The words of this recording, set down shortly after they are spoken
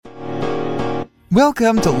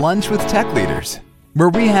Welcome to Lunch with Tech Leaders, where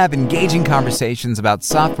we have engaging conversations about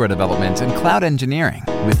software development and cloud engineering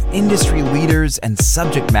with industry leaders and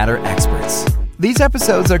subject matter experts. These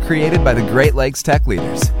episodes are created by the Great Lakes Tech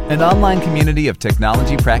Leaders, an online community of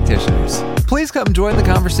technology practitioners. Please come join the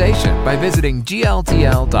conversation by visiting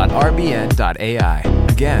gltl.rbn.ai.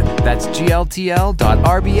 Again, that's gltl.rbn.ai.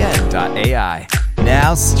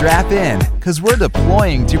 Now strap in, because we're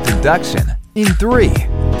deploying to production in 3,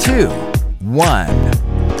 2, 1.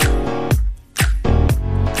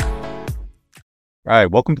 All right,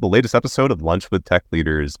 welcome to the latest episode of Lunch with Tech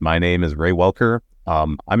Leaders. My name is Ray Welker.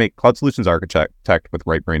 I'm a cloud solutions architect with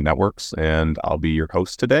Right Brain Networks, and I'll be your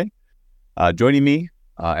host today. Joining me,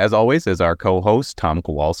 as always, is our co-host, Tom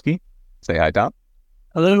Kowalski. Say hi, Tom.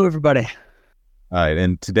 Hello, everybody. All right,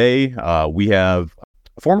 and today we have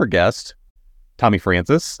a former guest, Tommy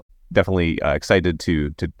Francis. Definitely excited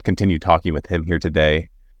to continue talking with him here today.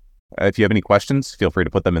 If you have any questions, feel free to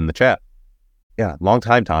put them in the chat. Yeah, long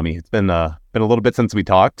time, Tommy. It's been a little bit since we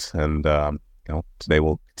talked, and today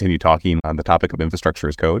we'll continue talking on the topic of infrastructure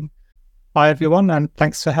as code. Hi, everyone, and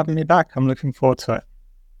thanks for having me back. I'm looking forward to it.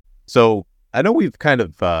 So I know we've kind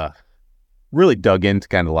of really dug into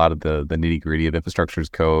kind of a lot of the nitty gritty of infrastructure as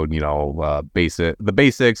code. The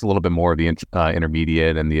basics, a little bit more of the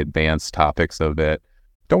intermediate and the advanced topics of it.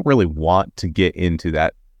 Don't really want to get into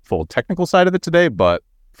that full technical side of it today, but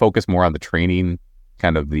focus more on the training,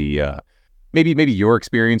 kind of the maybe your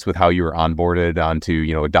experience with how you were onboarded onto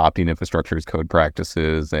adopting infrastructure as code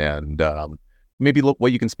practices, and maybe look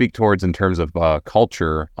what you can speak towards in terms of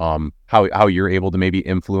culture, how you're able to maybe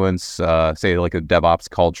influence say like a DevOps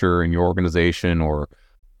culture in your organization or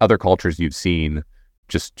other cultures you've seen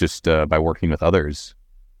just by working with others.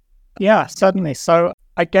 Yeah, certainly. So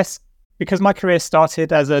I guess because my career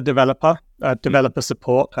started as a developer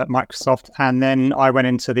support at Microsoft, and then I went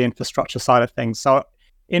into the infrastructure side of things. So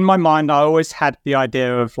in my mind, I always had the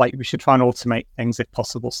idea of we should try and automate things if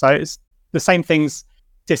possible. So it's the same things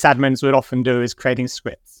sysadmins would often do is creating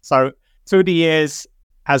scripts. So through the years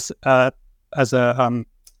as an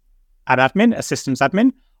admin, a systems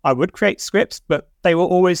admin, I would create scripts, but they were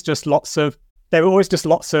always just lots of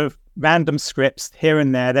random scripts here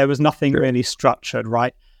and there. There was nothing really structured,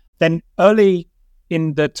 right? Then early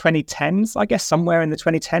in the 2010s, I guess somewhere in the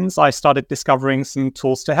 2010s, I started discovering some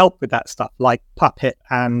tools to help with that stuff, like Puppet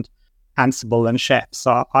and Ansible and Chef.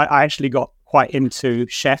 So I actually got quite into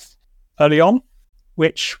Chef early on,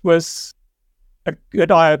 which was a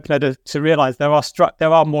good eye-opener to realize there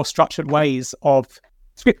are more structured ways of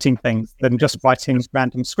scripting things than just writing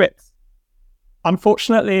random scripts.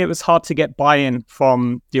 Unfortunately, it was hard to get buy-in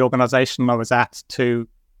from the organization I was at to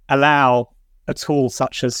allow a tool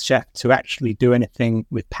such as Chef to actually do anything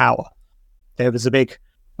with power. There was a big,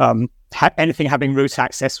 anything having root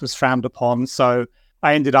access was frowned upon. So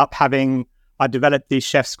I ended up I developed these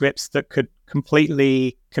Chef scripts that could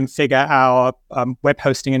completely configure our web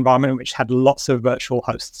hosting environment, which had lots of virtual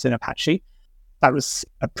hosts in Apache. That was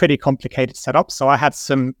a pretty complicated setup. So I had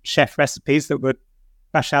some Chef recipes that would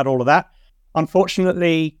bash out all of that.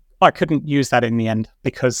 Unfortunately, I couldn't use that in the end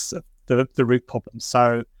because of the root problem.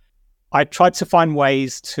 So I tried to find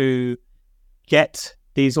ways to get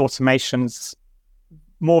these automations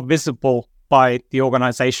more visible by the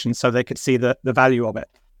organization so they could see the value of it.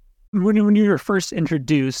 When you were first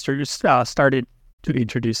introduced or started to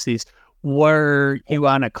introduce these, were you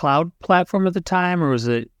on a cloud platform at the time, or was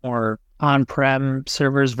it more on-prem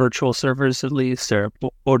servers, virtual servers at least, or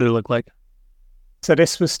what did it look like? So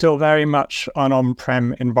this was still very much an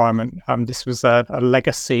on-prem environment. This was a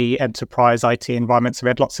legacy enterprise IT environment. So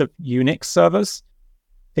we had lots of Unix servers.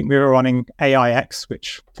 I think we were running IaC,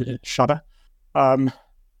 which didn't shudder.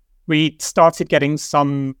 We started getting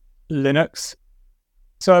some Linux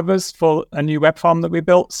servers for a new web farm that we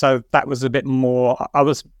built. So that was a bit more, I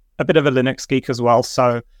was a bit of a Linux geek as well.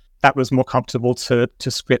 So that was more comfortable to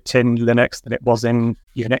script in Linux than it was in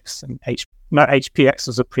Unix. And HPX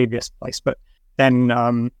was a previous place, but then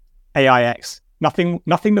IaC. Nothing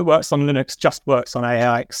that works on Linux just works on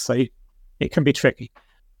IaC, so it can be tricky.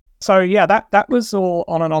 So yeah, that was all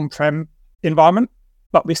on an on-prem environment,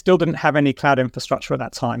 but we still didn't have any cloud infrastructure at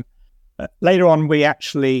that time. Later on, we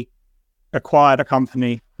actually acquired a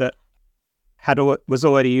company that was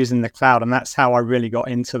already using the cloud, and that's how I really got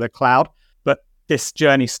into the cloud. But this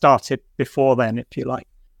journey started before then, if you like.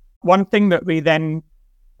 One thing that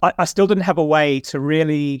I still didn't have a way to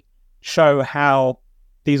really show how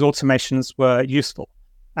these automations were useful.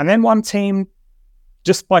 And then one team,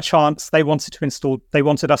 just by chance, they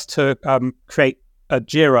wanted us to create a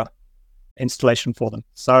Jira installation for them.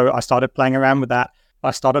 So I started playing around with that. I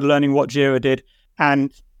started learning what Jira did.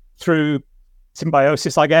 And through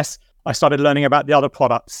symbiosis, I guess, I started learning about the other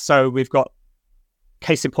products. So we've got,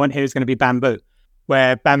 case in point here is going to be Bamboo,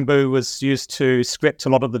 where Bamboo was used to script a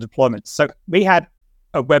lot of the deployments. So we had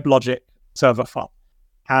a WebLogic server farm,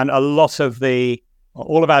 and all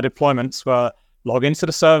of our deployments were log into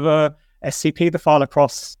the server, SCP the file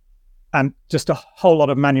across, and just a whole lot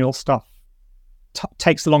of manual stuff.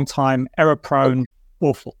 Takes a long time, error prone,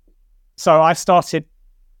 awful. So I started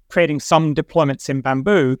creating some deployments in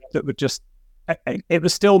Bamboo that would just, it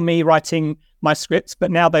was still me writing my scripts,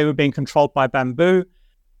 but now they were being controlled by Bamboo.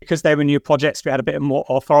 Because they were new projects, we had a bit more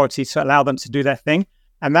authority to allow them to do their thing.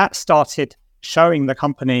 And that started showing the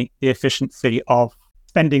company the efficiency of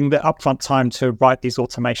spending the upfront time to write these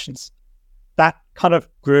automations. That kind of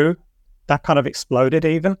grew, that kind of exploded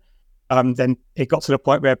even. Then it got to the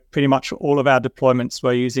point where pretty much all of our deployments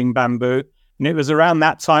were using Bamboo. And it was around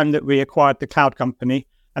that time that we acquired the cloud company.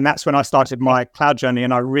 And that's when I started my cloud journey,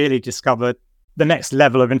 and I really discovered the next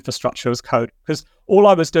level of infrastructure as code. Because all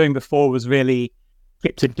I was doing before was really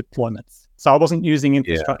scripted deployments. So I wasn't using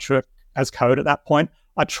infrastructure as code at that point.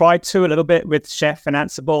 I tried to a little bit with Chef and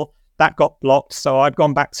Ansible. That got blocked. So I'd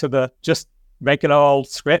gone back to the just regular old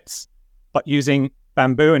scripts, but using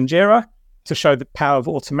Bamboo and Jira to show the power of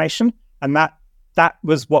automation. And that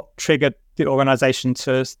was what triggered the organization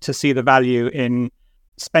to see the value in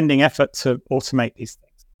spending effort to automate these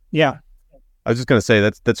things. Yeah. I was just going to say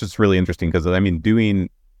that's just really interesting because, I mean, doing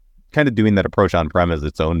that approach on-prem as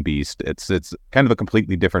its own beast, it's kind of a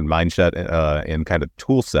completely different mindset and kind of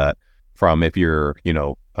tool set from if you're,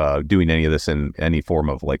 doing any of this in any form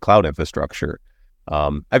of like cloud infrastructure.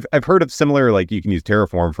 I've heard of similar, like you can use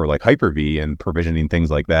Terraform for like Hyper-V and provisioning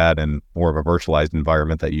things like that, and more of a virtualized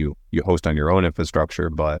environment that you host on your own infrastructure.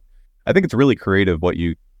 But I think it's really creative what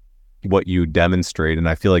you demonstrate. And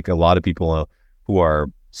I feel like a lot of people who are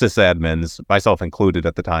sysadmins, myself included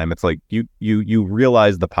at the time, it's like you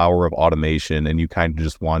realize the power of automation, and you kind of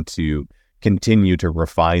just want to continue to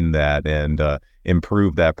refine that and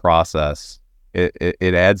improve that process.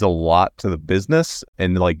 It adds a lot to the business,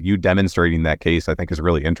 and like you demonstrating that case, I think is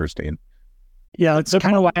really interesting. Yeah, it's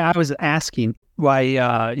kind of why I was asking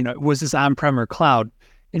why was this on-prem or cloud,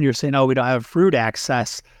 and you're saying, oh, we don't have root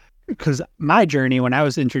access. Because my journey, when I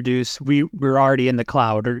was introduced, we were already in the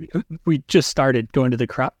cloud, or we just started going to the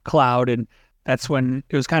cloud, and that's when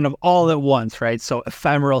it was kind of all at once, right? So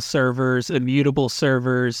ephemeral servers, immutable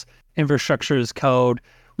servers, infrastructure as code.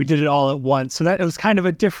 We did it all at once. So that it was kind of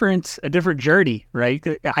a different journey, right?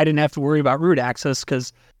 I didn't have to worry about root access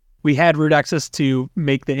because we had root access to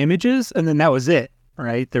make the images, and then that was it,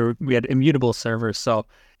 right? We had immutable servers. So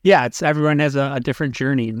yeah, everyone has a different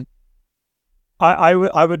journey.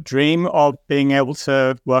 I would dream of being able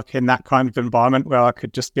to work in that kind of environment where I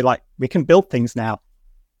could just be like, we can build things now.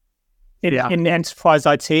 In enterprise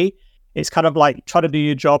IT, it's kind of like, try to do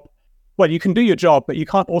your job. Well, you can do your job, but you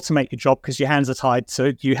can't automate your job because your hands are tied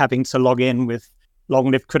to you having to log in with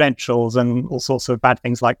long-lived credentials and all sorts of bad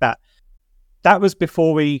things like that. That was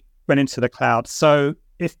before we went into the cloud. So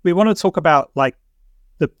if we want to talk about like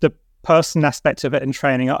the person aspect of it and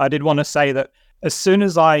training, I did want to say that as soon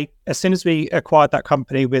as we acquired that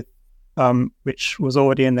company with, which was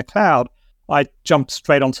already in the cloud, I jumped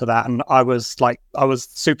straight onto that, and I was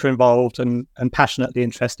super involved and passionately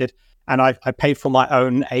interested, and I paid for my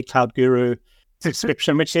own A Cloud Guru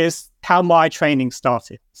subscription, which is how my training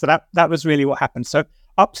started. So that was really what happened. So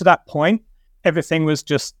up to that point, everything was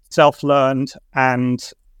just self-learned and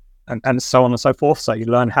so on and so forth. So you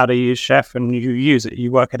learn how to use Chef, and you use it,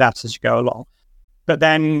 you work it out as you go along. But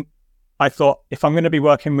then I thought, if I'm going to be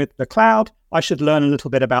working with the cloud, I should learn a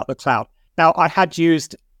little bit about the cloud. Now, I had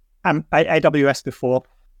used AWS before.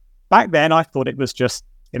 Back then, I thought it was just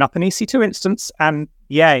spin up an EC2 instance, and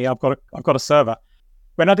yay, I've got a server.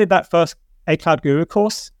 When I did that first A Cloud Guru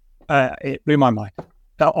course, it blew my mind.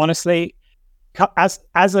 Honestly, as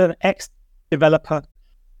an ex-developer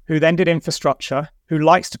who then did infrastructure, who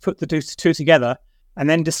likes to put the two together, and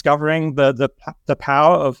then discovering the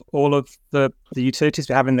power of all of the utilities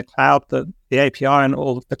we have in the cloud, the API and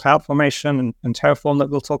all of the cloud formation and Terraform that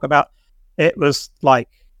we'll talk about, it was like,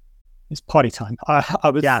 it's party time.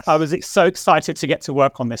 I was so excited to get to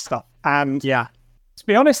work on this stuff. And to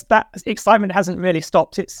be honest, that excitement hasn't really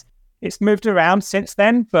stopped. It's moved around since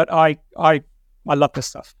then, but I love this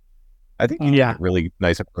stuff. I think you have a really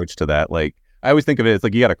nice approach to that. Like, I always think of it as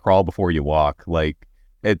like, you got to crawl before you walk. Like,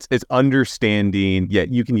 it's understanding,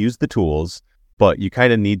 you can use the tools, but you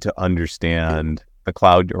kind of need to understand the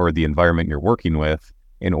cloud or the environment you're working with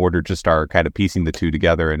in order to start kind of piecing the two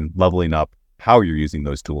together and leveling up how you're using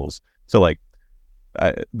those tools. So like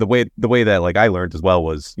the way that like I learned as well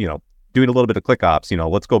was, doing a little bit of click ops,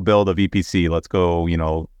 let's go build a VPC, let's go,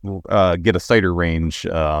 get a CIDR range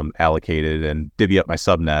allocated and divvy up my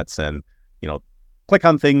subnets and, click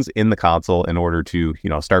on things in the console in order to,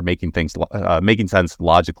 start making things, making sense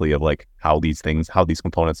logically of like how these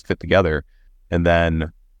components fit together. And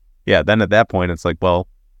then at that point, it's like, well,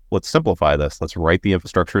 let's simplify this. Let's write the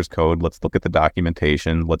infrastructure as code. Let's look at the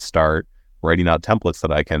documentation. Let's start writing out templates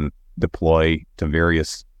that I can deploy to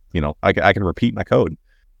various, I can repeat my code.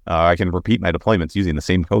 I can repeat my deployments using the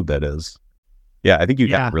same code that is. Yeah, I think you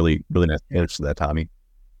got really, really nice answer to that, Tommy.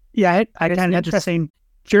 Yeah, I kind of had the same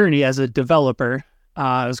journey as a developer.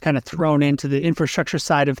 I was kind of thrown into the infrastructure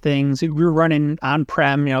side of things. We were running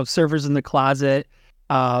on-prem, servers in the closet,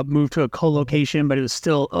 moved to a co-location, but it was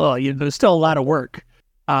still, there was still a lot of work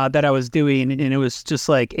that I was doing. And it was just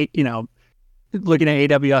like, looking at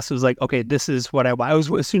AWS, it was like, okay, this is what I want.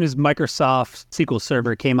 As soon as Microsoft SQL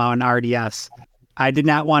Server came out in RDS, I did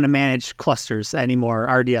not want to manage clusters anymore,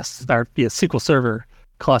 SQL Server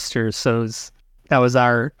clusters. So that was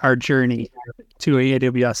our journey to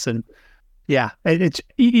AWS. And yeah,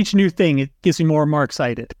 each new thing, it gets me more and more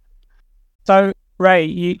excited. So Ray,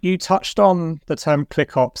 you touched on the term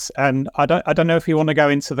ClickOps, and I don't know if you want to go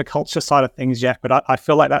into the culture side of things yet, but I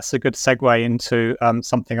feel like that's a good segue into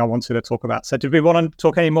something I wanted to talk about. So did we want to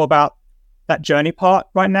talk any more about that journey part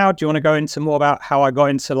right now? Do you want to go into more about how I got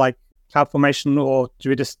into like CloudFormation, or do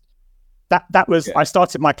we just that was I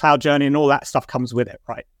started my cloud journey and all that stuff comes with it,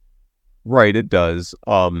 right? Right, it does.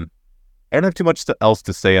 I don't have too much else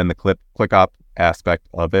to say on the ClickOps aspect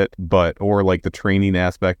of it, or like the training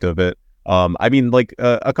aspect of it. I mean, like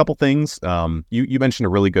a couple things. You mentioned a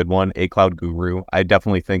really good one, A Cloud Guru. I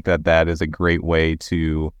definitely think that is a great way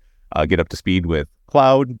to get up to speed with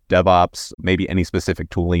cloud, DevOps, maybe any specific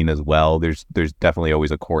tooling as well. There's definitely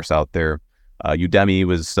always a course out there. Udemy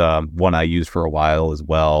was one I used for a while as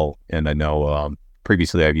well, and I know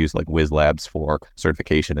previously I've used like Wiz Labs for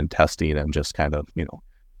certification and testing and just kind of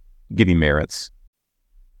getting merits.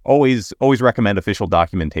 Always recommend official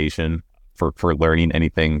documentation for learning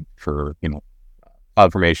anything for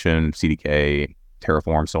CloudFormation, CDK,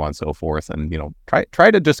 Terraform, so on and so forth, and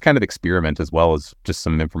try to just kind of experiment as well as just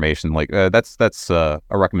some information. Like that's a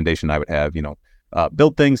recommendation I would have.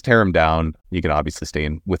 Build things, tear them down. You can obviously stay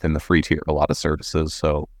within the free tier of a lot of services.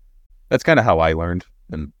 So that's kind of how I learned.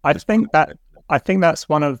 And I think that's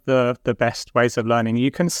one of the best ways of learning. You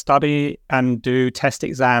can study and do test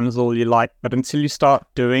exams all you like, but until you start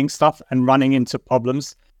doing stuff and running into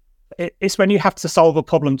problems, it's when you have to solve a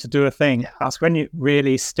problem to do a thing. That's when it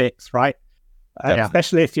really sticks, right?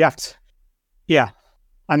 Especially if you have to. Yeah,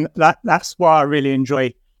 and that's why I really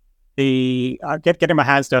enjoy getting my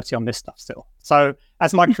hands dirty on this stuff still. So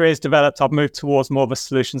as my career's developed, I've moved towards more of a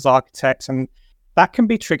solutions architect, and that can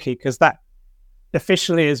be tricky because that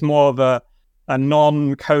officially is more of a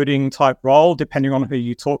non-coding type role, depending on who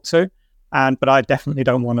you talk to. But I definitely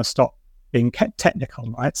don't want to stop being technical,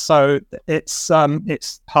 right? So it's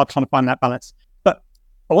hard trying to find that balance. But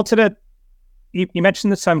I wanted to, you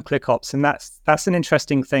mentioned the term ClickOps, and that's an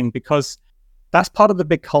interesting thing because that's part of the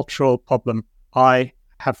big cultural problem I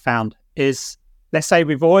have found is, let's say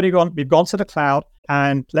we've gone to the cloud,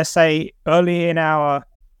 and let's say early in our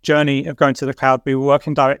journey of going to the cloud, we were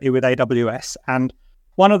working directly with AWS, and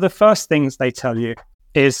one of the first things they tell you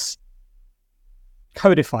is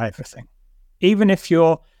codify everything. Even if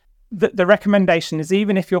the recommendation is,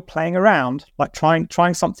 even if you're playing around, like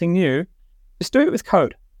trying something new, just do it with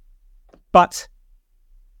code. But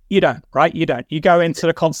you don't, right? You don't. You go into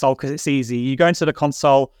the console because it's easy. You go into the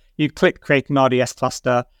console, you click create an RDS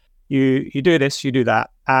cluster, you do this, you do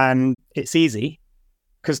that, and it's easy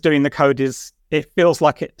because doing the code it feels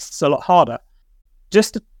like it's a lot harder.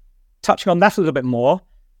 Just touching on that a little bit more,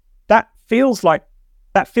 that feels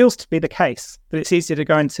to be the case, that it's easier to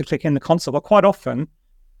go into click in the console. But quite often,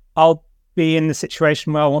 I'll be in the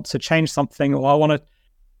situation where I want to change something, or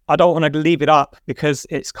I don't want to leave it up because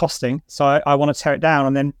it's costing. So I want to tear it down,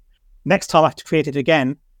 and then next time I have to create it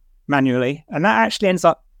again manually. And that actually ends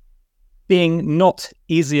up being not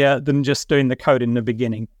easier than just doing the code in the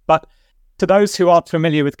beginning. But to those who aren't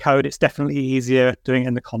familiar with code, it's definitely easier doing it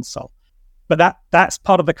in the console. But that's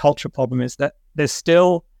part of the culture problem, is that there's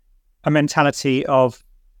still a mentality of,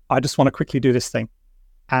 I just want to quickly do this thing.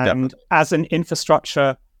 And as an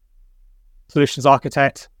infrastructure solutions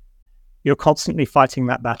architect, you're constantly fighting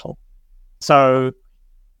that battle. So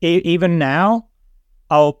even now,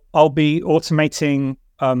 I'll be automating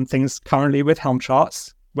things currently with Helm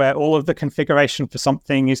charts, where all of the configuration for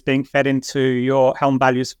something is being fed into your Helm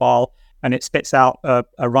values file, and it spits out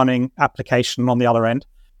a running application on the other end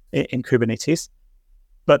in Kubernetes.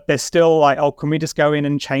 but they're still like, oh, can we just go in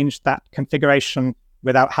and change that configuration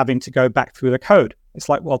without having to go back through the code? It's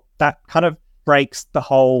like, well, that kind of breaks the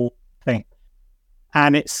whole thing.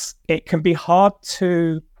 And it can be hard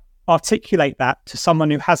to articulate that to someone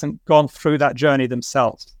who hasn't gone through that journey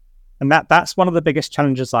themselves. And that's one of the biggest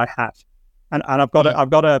challenges I have. And I've got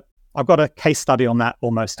a case study on that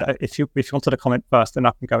almost. If you wanted to comment first, then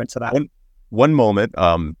I can go into that. One moment,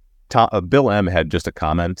 Bill M had just a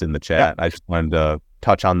comment in the chat. Yeah. I just wanted to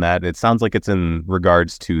touch on that. It sounds like it's in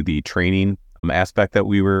regards to the training aspect that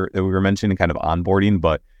we were mentioning, kind of onboarding,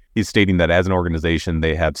 but he's stating that as an organization,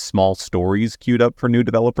 they have small stories queued up for new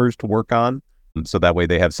developers to work on. So that way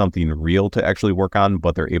they have something real to actually work on,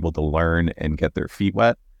 but they're able to learn and get their feet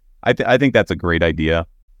wet. I think that's a great idea.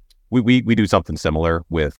 We do something similar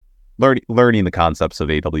with learning the concepts of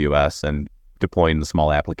AWS and deploying the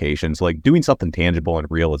small applications. Like doing something tangible and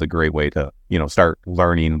real is a great way to, start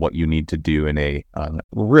learning what you need to do in a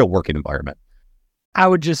real working environment. I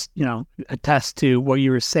would just, attest to what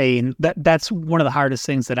you were saying. That's one of the hardest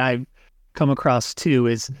things that I've come across too,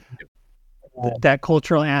 is that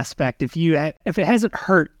cultural aspect. If it hasn't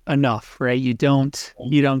hurt enough, right, you don't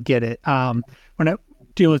get it. When I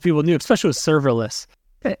deal with people new, especially with serverless,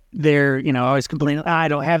 they're always complaining, I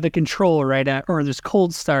don't have the control, right, or there's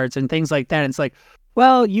cold starts and things like that. And it's like,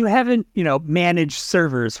 well, you haven't managed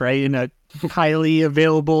servers, right, in a highly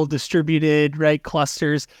available distributed, right,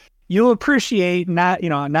 clusters. You'll appreciate not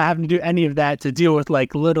having to do any of that to deal with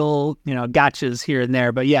like little, gotchas here and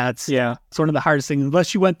there. But it's one of the hardest things,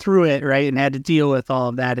 unless you went through it, right, and had to deal with all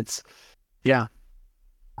of that.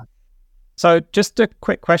 So just a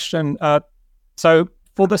quick question. So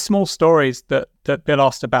for the small stories that Bill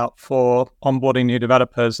asked about for onboarding new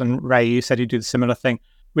developers, and Ray, you said you do the similar thing.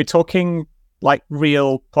 We're talking like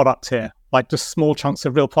real product here, like just small chunks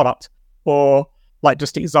of real product, or like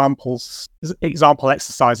just example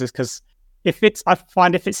exercises, because I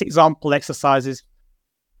find if it's example exercises,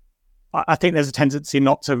 I think there's a tendency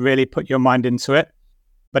not to really put your mind into it.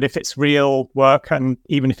 But if it's real work, and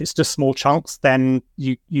even if it's just small chunks, then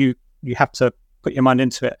you have to put your mind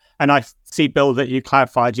into it. And I see, Bill, that you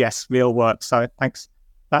clarified, yes, real work. So thanks.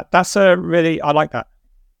 That's I like that.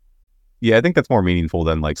 Yeah, I think that's more meaningful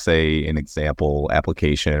than like, say, an example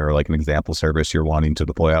application or like an example service you're wanting to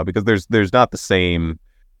deploy out, because there's not the same,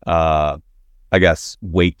 I guess,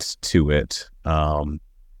 weight to it.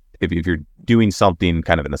 If you're doing something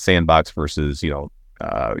kind of in the sandbox versus,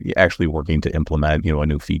 actually working to implement, a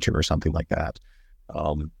new feature or something like that.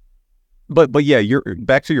 But yeah, you're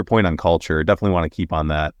back to your point on culture. Definitely want to keep on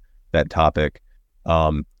that topic.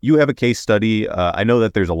 You have a case study. I know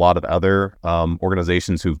that there's a lot of other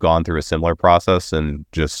organizations who've gone through a similar process and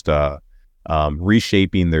just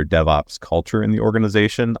reshaping their DevOps culture in the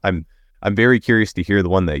organization. I'm very curious to hear the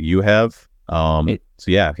one that you have. So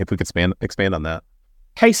yeah, if we could expand on that.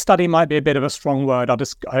 Case study might be a bit of a strong word.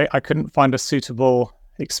 I couldn't find a suitable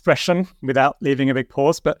expression without leaving a big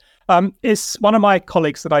pause. But it's one of my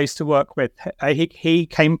colleagues that I used to work with. He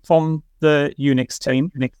came from the Unix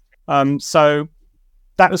team. So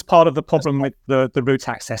that was part of the problem with the root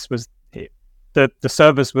access, was the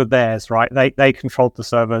servers were theirs, right? They controlled the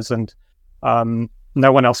servers, and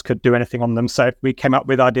no one else could do anything on them. So if we came up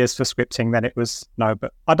with ideas for scripting, then it was no,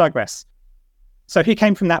 but I digress. So he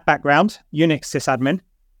came from that background, Unix sysadmin,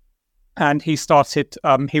 and he started,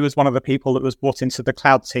 he was one of the people that was brought into the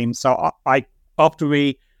cloud team. So I after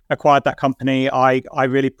we acquired that company, I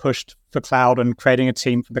really pushed for cloud and creating a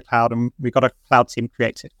team for the cloud, and we got a cloud team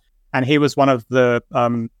created. And he was one of the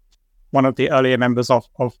earlier members of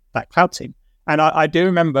that cloud team. And I do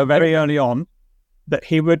remember very early on that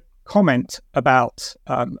he would comment about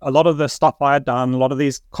a lot of the stuff I had done, a lot of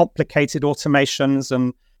these complicated automations,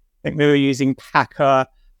 and I think we were using Packer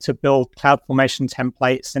to build CloudFormation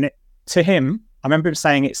templates. And to him, I remember him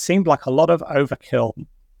saying it seemed like a lot of overkill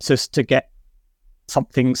just to get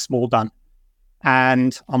something small done.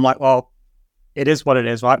 And I'm like, well, it is what it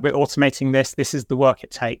is, right? We're automating this. This is the work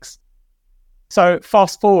it takes. So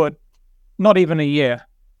fast forward, not even a year,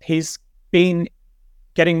 he's been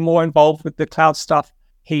getting more involved with the cloud stuff.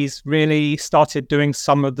 He's really started doing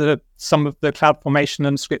some of the CloudFormation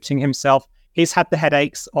and scripting himself. He's had the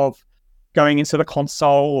headaches of going into the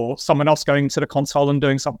console, or someone else going into the console and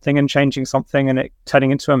doing something and changing something and it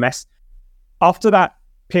turning into a mess. After that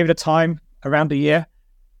period of time, around a year,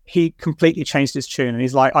 he completely changed his tune, and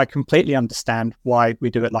he's like, I completely understand why we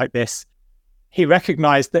do it like this. He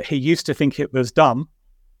recognized that he used to think it was dumb,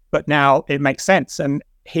 but now it makes sense. And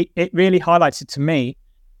it really highlighted to me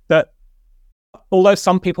that although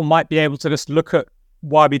some people might be able to just look at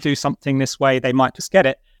why we do something this way, they might just get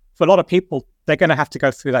it. For a lot of people, they're going to have to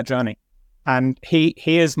go through that journey. And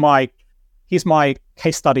he's my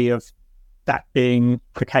case study of that being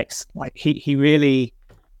the case. Like he really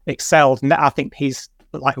excelled, and I think he's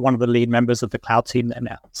like one of the lead members of the cloud team there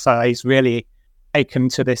now. So he's really taken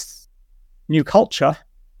to this new culture,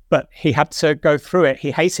 but he had to go through it.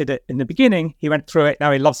 He hated it in the beginning. He went through it.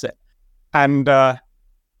 Now he loves it. And that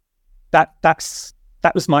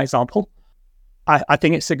was my example. I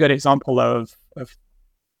think it's a good example of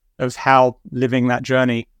how living that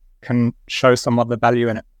journey can show some of the value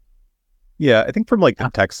in it. Yeah, I think from like the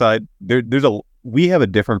tech side, we have a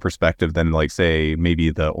different perspective than like say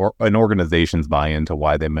maybe an organization's buy-in to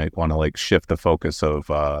why they might want to like shift the focus of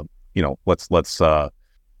let's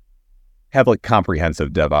have like comprehensive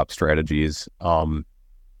DevOps strategies.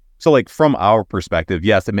 So like from our perspective,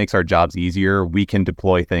 yes, it makes our jobs easier. We can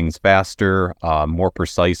deploy things faster, more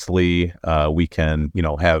precisely. We can,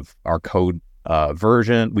 have our code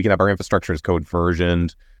version. We can have our infrastructure as code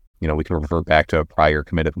versioned. We can revert back to a prior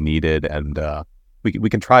commit if needed, and we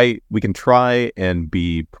can try and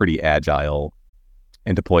be pretty agile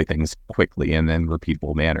and deploy things quickly and in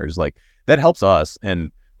repeatable manners. Like that helps us,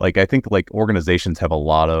 and like I think like organizations have a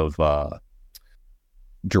lot of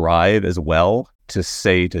drive as well to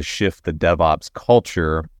shift the DevOps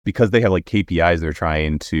culture because they have like KPIs they're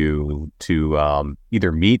trying to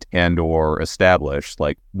either meet and or establish.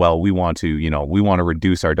 Like, well, we want to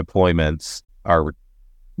reduce our deployments,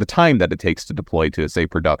 the time that it takes to deploy to say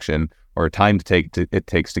production, or time it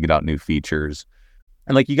takes to get out new features.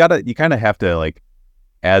 And like you kind of have to like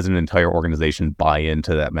as an entire organization buy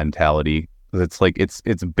into that mentality. It's like it's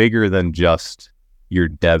bigger than just your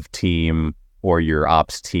dev team or your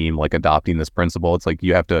ops team like adopting this principle. It's like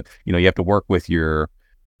you have to work with your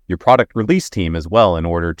product release team as well in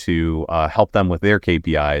order to help them with their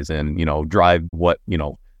KPIs and drive what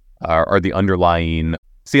are the underlying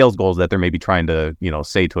sales goals that they're maybe trying to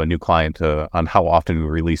say to a new client on how often we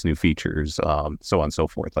release new features, so on and so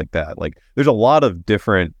forth, like that. Like there's a lot of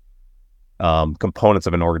different components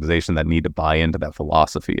of an organization that need to buy into that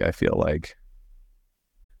philosophy, I feel like.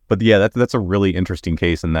 But yeah, that's a really interesting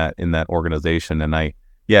case in that organization, and it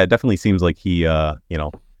definitely seems like he's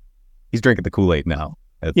drinking the Kool-Aid now.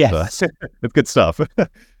 It's good stuff.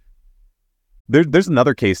 There's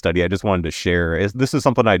another case study I just wanted to share. This is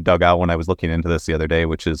something I dug out when I was looking into this the other day,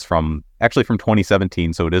 which is from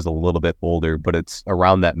 2017, so it is a little bit older, but it's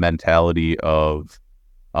around that mentality of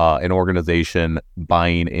an organization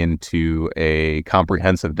buying into a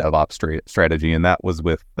comprehensive DevOps strategy, and that was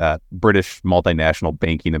with that British multinational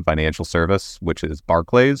banking and financial service, which is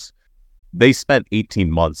Barclays. They spent 18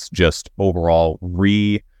 months just overall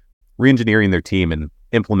re-engineering their team and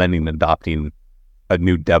implementing and adopting a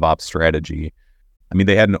new DevOps strategy. I mean,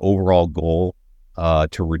 they had an overall goal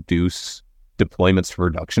to reduce deployments to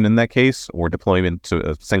production in that case, or deployment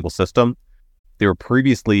to a single system. They were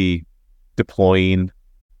previously deploying,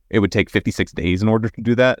 it would take 56 days in order to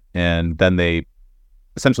do that. And then they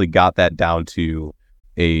essentially got that down to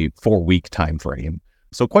a 4-week time frame.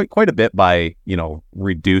 So quite a bit by,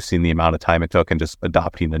 reducing the amount of time it took and just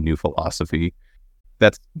adopting a new philosophy.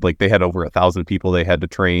 That's like they had over 1,000 people they had to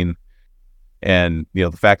train. And,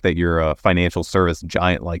 the fact that you're a financial service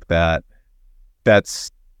giant like that,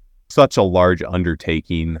 that's such a large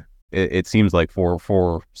undertaking. It seems like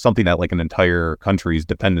for something that like an entire country is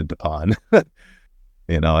dependent upon.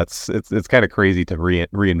 It's kind of crazy to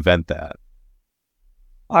reinvent that.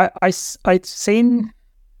 I've seen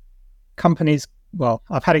companies. Well,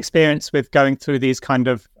 I've had experience with going through these kind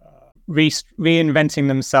of reinventing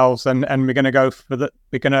themselves, and we're going to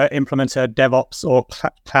we're going to implement a DevOps or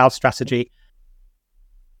cloud strategy.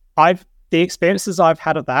 The experiences I've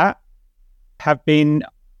had of that have been,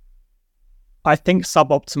 I think,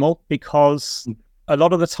 suboptimal, because a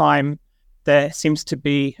lot of the time there seems to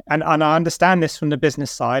be, and I understand this from the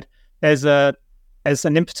business side, there's an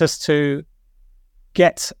impetus to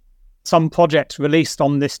get some project released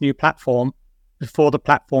on this new platform before the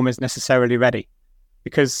platform is necessarily ready,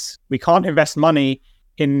 because we can't invest money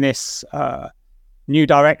in this new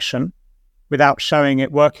direction without showing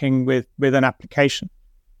it working with an application.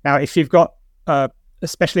 Now, if you've got,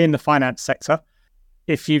 especially in the finance sector,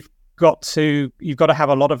 if you've got to have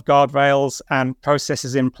a lot of guardrails and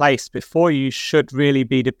processes in place before you should really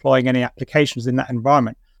be deploying any applications in that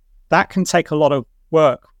environment. That can take a lot of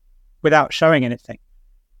work without showing anything.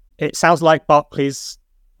 It sounds like Barclays,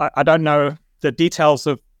 I don't know the details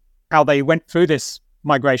of how they went through this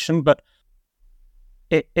migration, but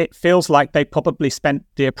it feels like they probably spent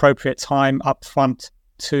the appropriate time up front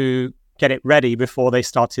to get it ready before they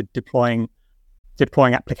started deploying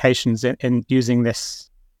applications in using this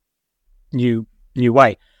new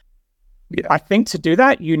way. Yeah. I think to do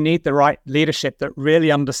that, you need the right leadership that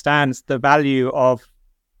really understands the value of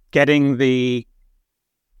getting all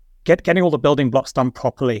the building blocks done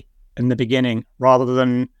properly in the beginning, rather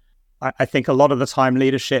than, I think a lot of the time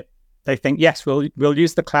leadership, they think, yes, we'll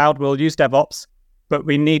use the cloud, we'll use DevOps, but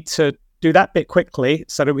we need to do that bit quickly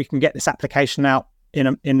so that we can get this application out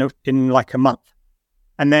in like a month.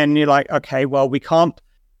 And then you're like, okay, well, we can't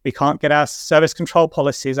get our service control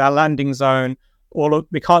policies, our landing zone,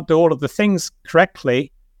 we can't do all of the things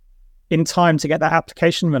correctly in time to get that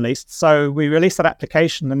application released. So we release that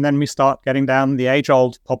application, and then we start getting down the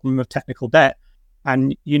age-old problem of technical debt,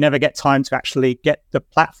 and you never get time to actually get the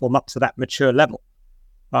platform up to that mature level.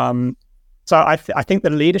 So I think the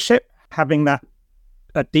leadership, having a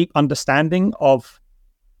deep understanding of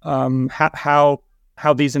how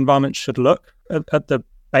these environments should look at the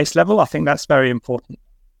base level, I think that's very important.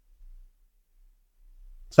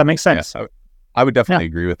 Does that make sense? Yeah, I would definitely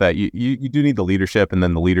agree with that. You do need the leadership, and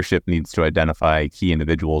then the leadership needs to identify key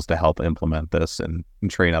individuals to help implement this and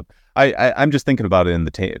train up. I'm just thinking about it in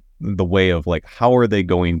the way of like, how are they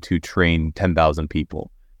going to train 10,000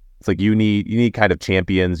 people? It's like you need kind of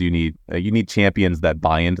champions. You need champions that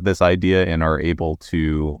buy into this idea and are able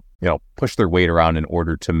to push their weight around in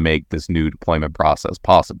order to make this new deployment process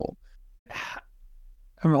possible.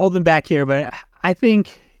 I'm holding back here, but I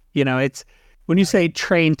think it's. When you say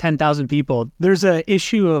train 10,000 people, there's an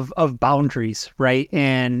issue of boundaries, right?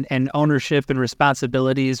 And ownership and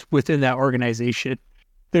responsibilities within that organization.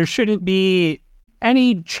 There shouldn't be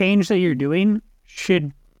any change that you're doing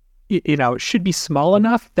should be small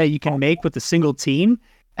enough that you can make with a single team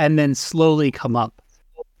and then slowly come up,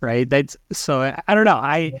 right? So I don't know.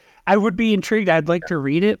 I would be intrigued. I'd like to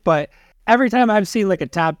read it, but every time I've seen like a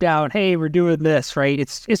top down, hey, we're doing this, right?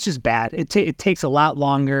 It's just bad. It takes a lot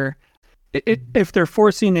longer. If they're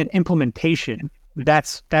forcing an implementation,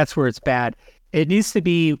 that's where it's bad. It needs to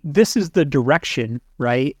be, this is the direction,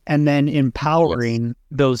 right? And then empowering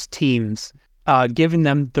those teams, giving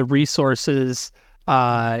them the resources,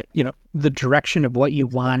 the direction of what you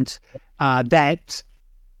want, that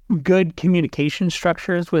good communication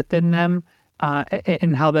structures within them,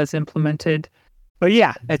 and how that's implemented. But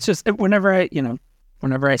yeah, it's just whenever I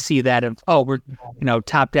see that we're,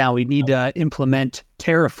 top down, we need to implement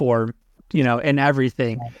Terraform, and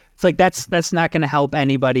everything. It's like, that's not going to help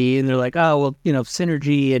anybody. And they're like, oh, well,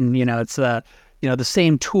 synergy and, it's, the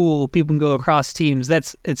same tool, people can go across teams.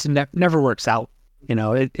 Never works out.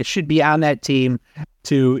 It should be on that team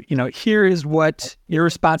to, here is what your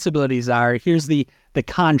responsibilities are. Here's the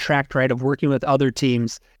contract, right, of working with other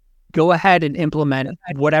teams. Go ahead and implement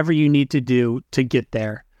whatever you need to do to get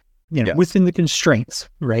there, within the constraints,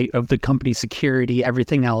 right, of the company security,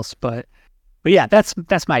 everything else. But yeah, that's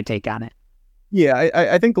my take on it. Yeah,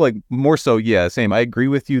 I think like more so, yeah, same. I agree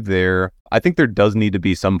with you there. I think there does need to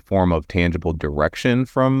be some form of tangible direction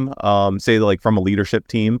from, say, like from a leadership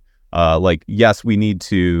team. Like, yes, we need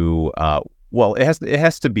to, it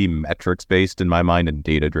has to be metrics based in my mind and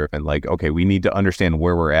data driven. Like, okay, we need to understand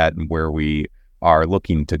where we're at and where we are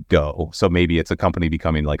looking to go. So maybe it's a company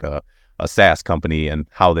becoming like a SaaS company and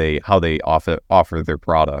how they offer their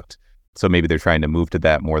product. So maybe they're trying to move to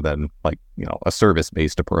that more than like, a service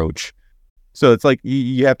based approach. So it's like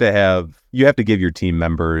you have to give your team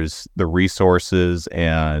members the resources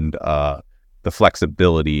and the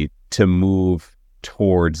flexibility to move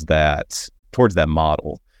towards that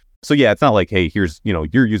model. So yeah, it's not like, hey, here's,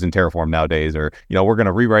 you're using Terraform nowadays, or, we're going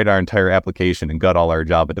to rewrite our entire application and gut all our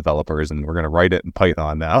Java developers and we're going to write it in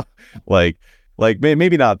Python now. like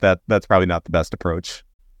maybe not that. That's probably not the best approach.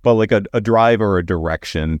 But like a drive or a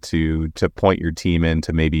direction to point your team in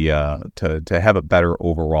to maybe to have a better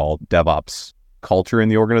overall DevOps culture in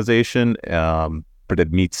the organization, but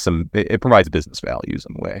it provides business values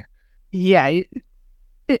in a way. Yeah,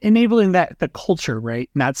 enabling the culture, right?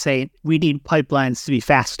 Not saying we need pipelines to be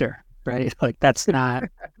faster, right? Like it's not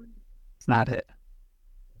it.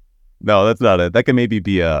 No, that's not it. That can maybe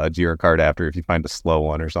be a Jira card after if you find a slow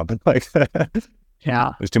one or something like that.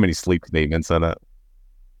 Yeah, there's too many sleep statements in it.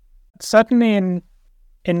 Certainly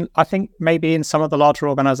in I think maybe in some of the larger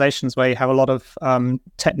organizations where you have a lot of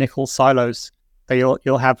technical silos, that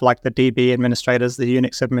you'll have like the DB administrators, the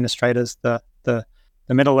Unix administrators, the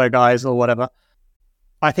middleware guys or whatever.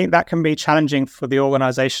 I think that can be challenging for the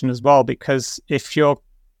organization as well, because if you're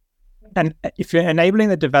enabling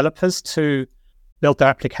the developers to build their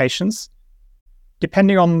applications,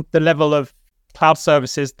 depending on the level of cloud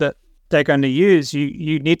services that they're going to use,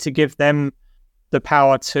 you need to give them the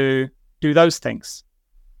power to do those things.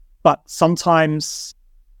 But sometimes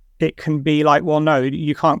it can be like, well, no,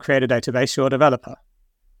 you can't create a database, you're a developer.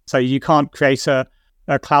 So you can't create a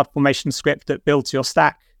a CloudFormation script that builds your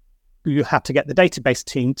stack. You have to get the database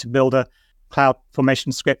team to build a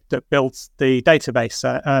CloudFormation script that builds the database.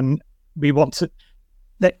 And we want to,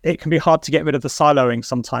 it can be hard to get rid of the siloing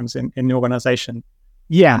sometimes in the organization.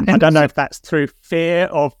 Yeah. I don't know if that's through fear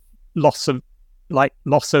of loss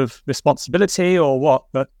of responsibility or what,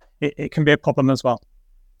 but it can be a problem as well.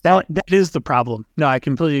 That is the problem. No, I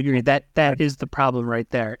completely agree. That is the problem right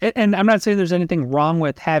there. And I'm not saying there's anything wrong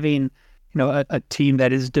with having, a team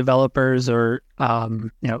that is developers or,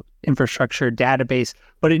 infrastructure database,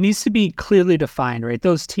 but it needs to be clearly defined, right?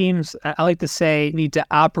 Those teams, I like to say, need to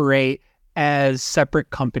operate as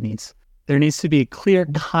separate companies. There needs to be a clear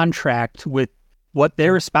contract with what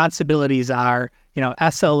their responsibilities are,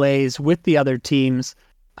 SLAs with the other teams,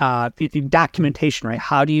 documentation, right?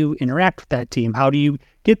 How do you interact with that team? How do you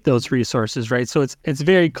get those resources, right? So it's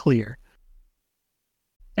very clear.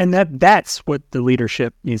 And that's what the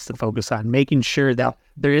leadership needs to focus on, making sure that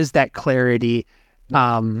there is that clarity,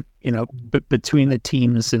 between the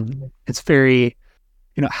teams, and it's very,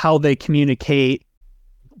 how they communicate,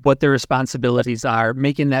 what their responsibilities are,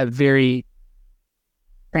 making that very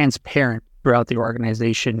transparent throughout the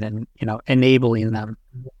organization, and, enabling them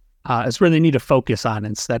is where they need to focus on,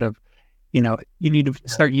 instead of, you need to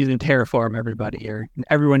start using Terraform, everybody, or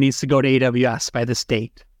everyone needs to go to AWS by this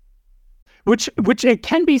date, which it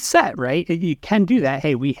can be set, right? You can do that.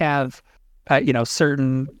 Hey, we have,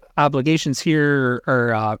 certain obligations here,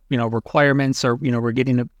 or requirements, or, we're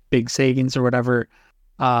getting a big savings or whatever,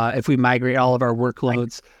 if we migrate all of our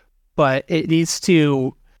workloads. But it needs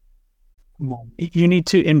to, you need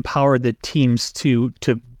to empower the teams to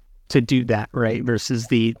do that, right? Versus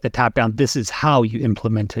the top down, this is how you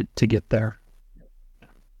implement it to get there.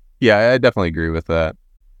 Yeah, I definitely agree with that.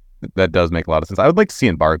 That does make a lot of sense. I would like to see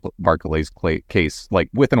in Barclay's case, like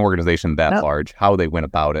with an organization that large, how they went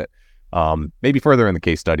about it. Maybe further in the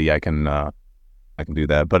case study, I can do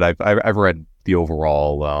that. But I've read the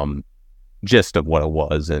overall gist of what it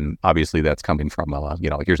was, and obviously that's coming from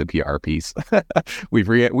here's a PR piece. We've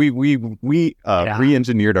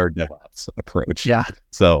re-engineered our DevOps approach. Yeah.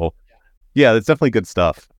 So yeah, that's definitely good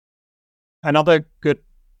stuff. Another good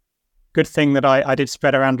thing that I did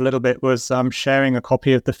spread around a little bit was sharing a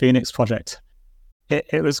copy of the Phoenix project.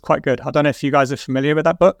 It was quite good. I don't know if you guys are familiar with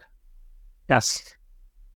that book. Yes.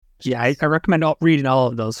 Yeah, I recommend reading all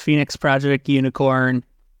of those. Phoenix Project, Unicorn,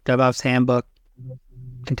 DevOps Handbook,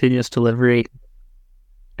 Continuous Delivery,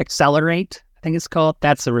 Accelerate, I think it's called.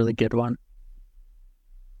 That's a really good one.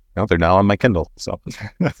 Well, they're now on my Kindle, so.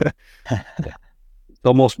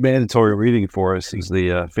 The most mandatory reading for us is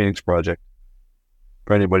the Phoenix Project,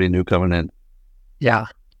 for anybody new coming in. Yeah.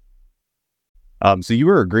 So you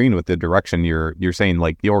were agreeing with the direction. You're saying,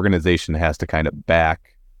 like, the organization has to kind of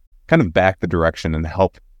back the direction and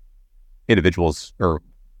help individuals or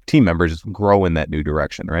team members grow in that new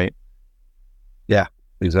direction, right? Yeah,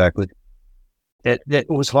 exactly. It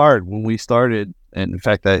was hard when we started, and in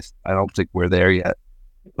fact, I don't think we're there yet.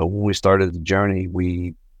 But when we started the journey,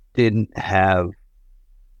 we didn't have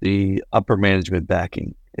the upper management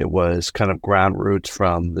backing. It was kind of ground roots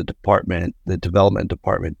from the development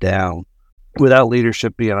department down, without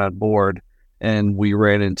leadership being on board. And we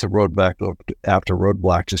ran into roadblock after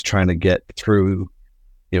roadblock, just trying to get through,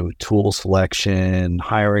 tool selection,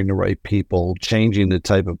 hiring the right people, changing the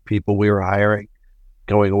type of people we were hiring,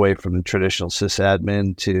 going away from the traditional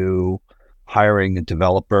sysadmin to hiring a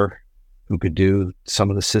developer who could do some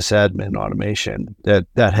of the sysadmin automation. That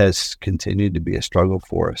has continued to be a struggle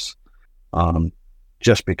for us,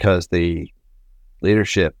 just because the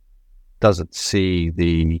leadership doesn't see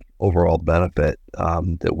the overall benefit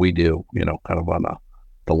that we do, kind of on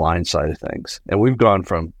the line side of things. And we've gone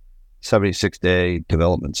from 76-day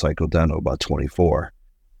development cycle down to about 24.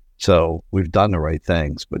 So we've done the right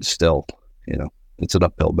things, but still, it's an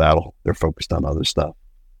uphill battle. They're focused on other stuff.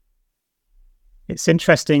 It's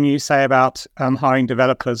interesting you say about hiring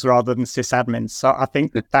developers rather than sysadmins. So I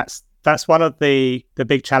think that's one of the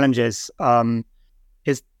big challenges.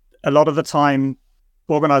 Is a lot of the time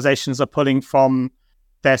organizations are pulling from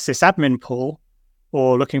their sysadmin pool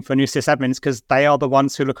or looking for new sysadmins because they are the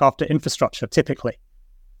ones who look after infrastructure typically.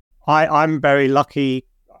 I'm very lucky.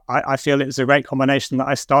 I feel it was a great combination that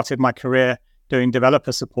I started my career doing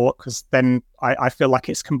developer support, because then I feel like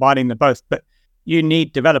it's combining the both. But you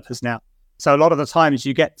need developers now. So a lot of the times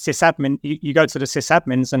you get sysadmin, you go to the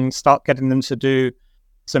sysadmins and start getting them to do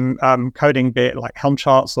some coding, be it like Helm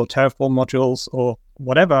charts or Terraform modules or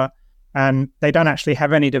whatever, and they don't actually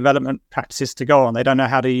have any development practices to go on. They don't know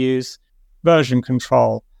how to use version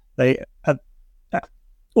control. They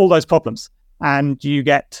all those problems, and you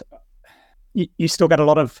still get a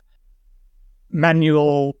lot of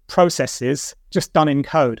manual processes just done in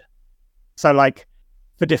code. So like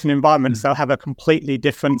for different environments, they'll have a completely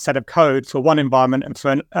different set of code for one environment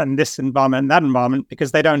and this environment and that environment,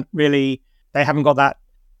 because they haven't got that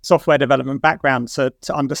software development background to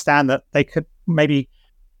understand that they could maybe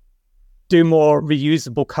do more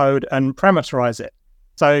reusable code and parameterize it.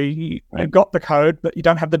 So you've got the code, but you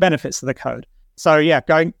don't have the benefits of the code. So yeah,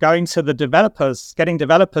 going to the developers, getting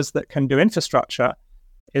developers that can do infrastructure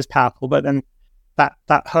is powerful, but then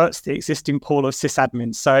that hurts the existing pool of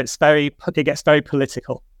sysadmins. So it gets very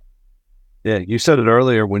political. Yeah, you said it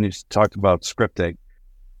earlier when you talked about scripting,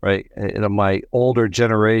 right? My older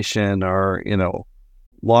generation or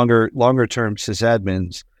longer term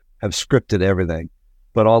sysadmins have scripted everything,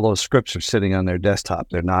 but all those scripts are sitting on their desktop.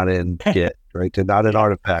 They're not in Git, right? They're not in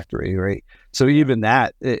Artifactory, right? So even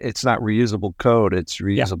that, it's not reusable code. It's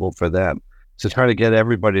reusable for them. So trying to get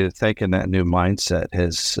everybody to think in that new mindset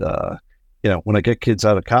has, when I get kids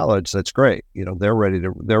out of college, that's great. They're ready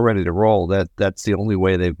to roll. That's the only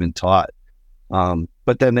way they've been taught.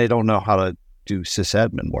 But then they don't know how to do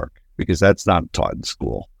sysadmin work because that's not taught in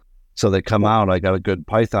school. So they come out, I got a good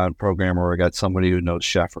Python programmer, or I got somebody who knows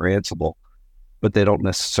Chef or Ansible, but they don't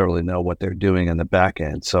necessarily know what they're doing in the back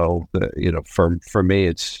end. So, for me,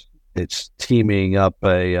 it's teaming up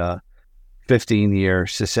a 15-year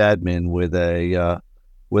sysadmin with a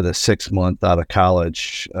 6-month out of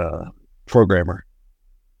college programmer,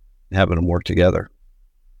 having them work together.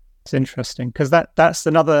 It's interesting because that's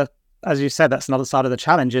another, as you said, that's another side of the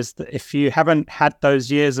challenge, is that if you haven't had those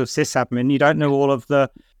years of sysadmin, you don't know all of the,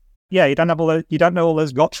 you don't know all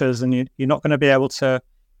those gotchas, and you're not going to be able to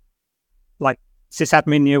like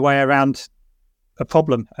sysadmin your way around a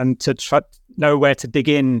problem and to know where to dig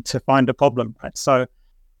in to find a problem, right? So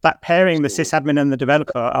that pairing the sysadmin and the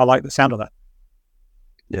developer, I like the sound of that.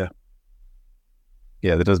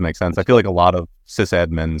 Yeah, that does make sense. I feel like a lot of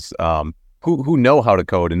sysadmins who know how to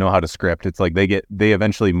code and know how to script, it's like they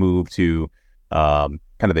eventually move to kind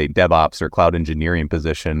of a DevOps or cloud engineering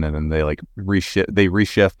position, and then they like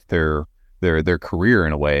reshift their career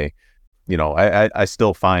in a way. I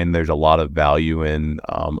still find there's a lot of value in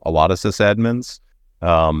a lot of sysadmins.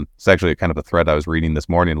 It's actually kind of a thread I was reading this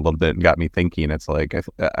morning a little bit and got me thinking. It's like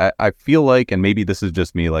I feel like, and maybe this is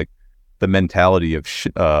just me, like the mentality of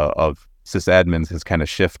sysadmins has kind of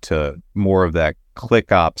shift to more of that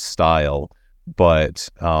ClickOps style, but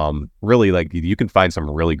really, like, you can find some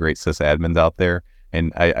really great sysadmins out there,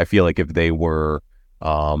 and I feel like if they were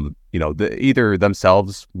either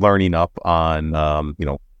themselves learning up on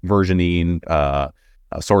versioning,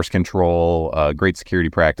 source control, great security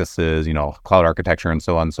practices, cloud architecture, and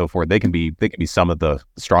so on and so forth, they can be some of the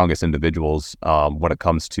strongest individuals when it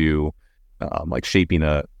comes to like shaping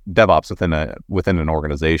a DevOps within an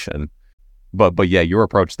organization. But yeah, your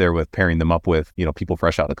approach there with pairing them up with people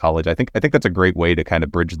fresh out of college, I think that's a great way to kind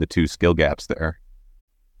of bridge the two skill gaps there.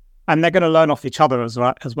 And they're going to learn off each other as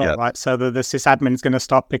well, yeah. Right? So the sysadmin is going to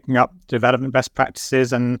start picking up development best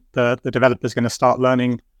practices, and the developer is going to start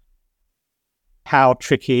learning how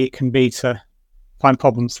tricky it can be to find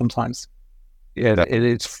problems sometimes. Yeah,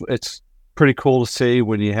 it's pretty cool to see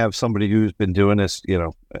when you have somebody who's been doing this.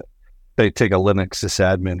 They take a Linux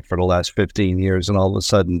sysadmin for the last 15 years, and all of a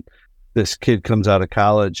sudden, this kid comes out of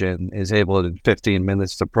college and is able in 15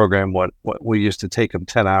 minutes to program what we used to take him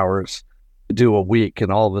 10 hours to do a week,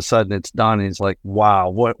 and all of a sudden it's done. And he's like, "Wow,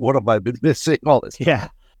 what have I been missing all this?" Yeah,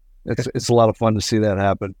 it's a lot of fun to see that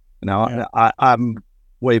happen. Now I'm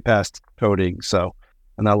way past coding, so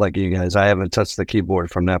I'm not like you guys. I haven't touched the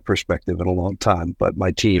keyboard from that perspective in a long time, but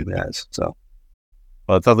my team has. So,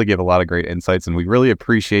 well, it sounds like you have a lot of great insights, and we really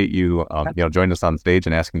appreciate you, joining us on stage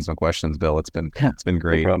and asking some questions, Bill. It's been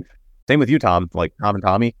great. No, same with you, Tom. Like Tom and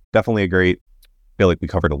Tommy, definitely I feel like we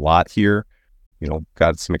covered a lot here.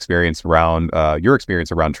 Got some experience around your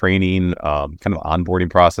experience around training, kind of onboarding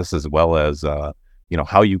process, as well as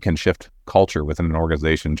how you can shift culture within an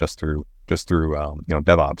organization just through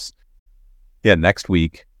DevOps. Yeah, next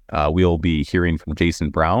week we'll be hearing from Jason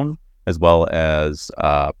Brown, as well as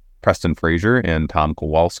Preston Frazier and Tom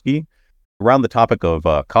Kowalski around the topic of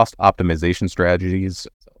cost optimization strategies.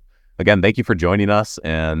 Again, thank you for joining us,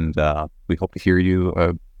 and we hope to hear you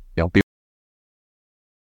be